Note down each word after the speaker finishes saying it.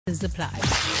Apply.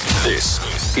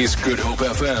 This is Good Hope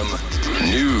FM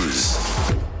News.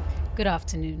 Good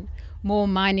afternoon. More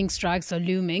mining strikes are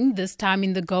looming, this time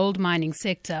in the gold mining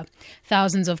sector.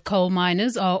 Thousands of coal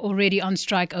miners are already on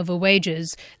strike over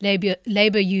wages.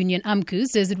 Labour union AMCU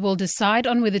says it will decide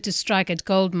on whether to strike at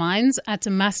gold mines at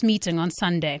a mass meeting on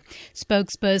Sunday.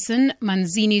 Spokesperson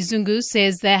Manzini Zungu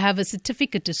says they have a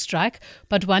certificate to strike,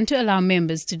 but want to allow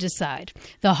members to decide.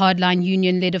 The hardline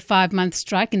union led a 5-month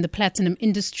strike in the platinum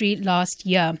industry last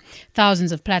year.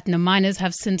 Thousands of platinum miners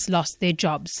have since lost their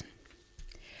jobs.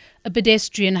 A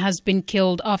pedestrian has been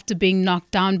killed after being knocked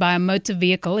down by a motor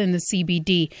vehicle in the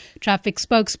CBD. Traffic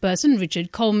spokesperson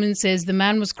Richard Coleman says the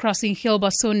man was crossing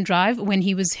Hilbason Drive when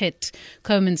he was hit.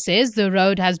 Coleman says the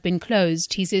road has been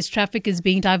closed. He says traffic is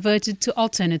being diverted to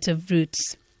alternative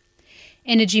routes.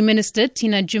 Energy Minister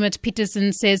Tina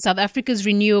Joemat-Pettersson says South Africa's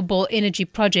renewable energy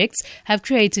projects have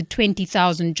created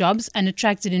 20,000 jobs and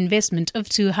attracted investment of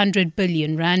 200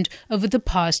 billion rand over the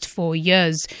past 4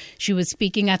 years. She was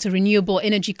speaking at a renewable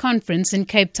energy conference in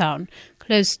Cape Town.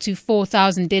 Close to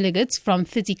 4,000 delegates from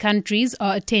 30 countries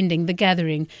are attending the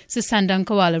gathering, Sisanda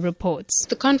Nkawala reports.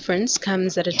 The conference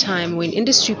comes at a time when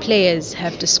industry players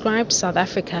have described South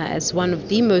Africa as one of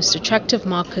the most attractive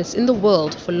markets in the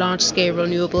world for large-scale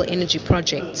renewable energy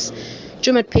projects.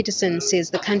 Joemat-Pettersson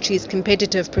says the country's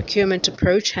competitive procurement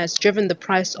approach has driven the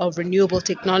price of renewable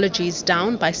technologies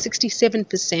down by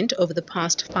 67% over the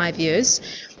past 5 years.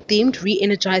 Themed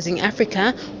Re-Energizing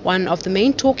Africa, one of the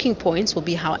main talking points will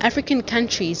be how African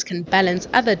countries can balance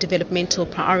other developmental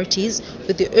priorities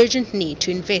with the urgent need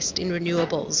to invest in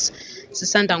renewables.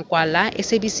 Sisanda Nkwala,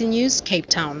 SABC News, Cape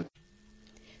Town.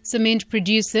 Cement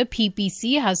producer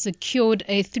PPC has secured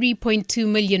a 3.2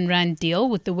 million rand deal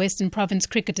with the Western Province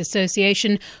Cricket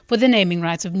Association for the naming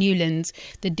rights of Newlands.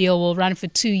 The deal will run for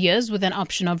 2 years with an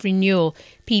option of renewal.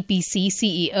 PPC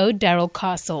CEO Daryl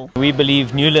Castle. We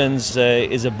believe Newlands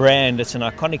is a brand, it's an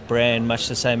iconic brand, much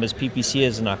the same as PPC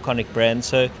is an iconic brand.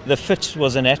 So the fit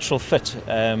was a natural fit,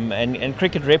 and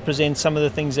cricket represents some of the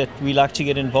things that we like to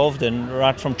get involved in,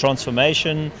 right from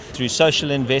transformation through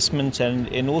social investment and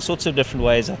in all sorts of different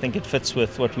ways. I think it fits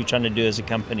with what we're trying to do as a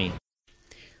company.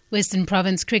 Western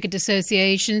Province Cricket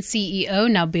Association CEO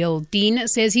Nabil Dean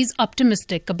says he's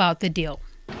optimistic about the deal.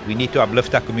 We need to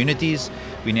uplift our communities.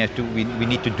 We need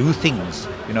to do things,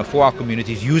 for our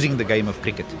communities using the game of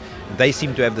cricket. They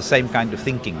seem to have the same kind of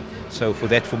thinking. So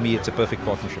for me, it's a perfect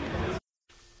partnership.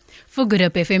 For Good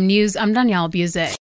Hope FM News, I'm Danielle Buzet.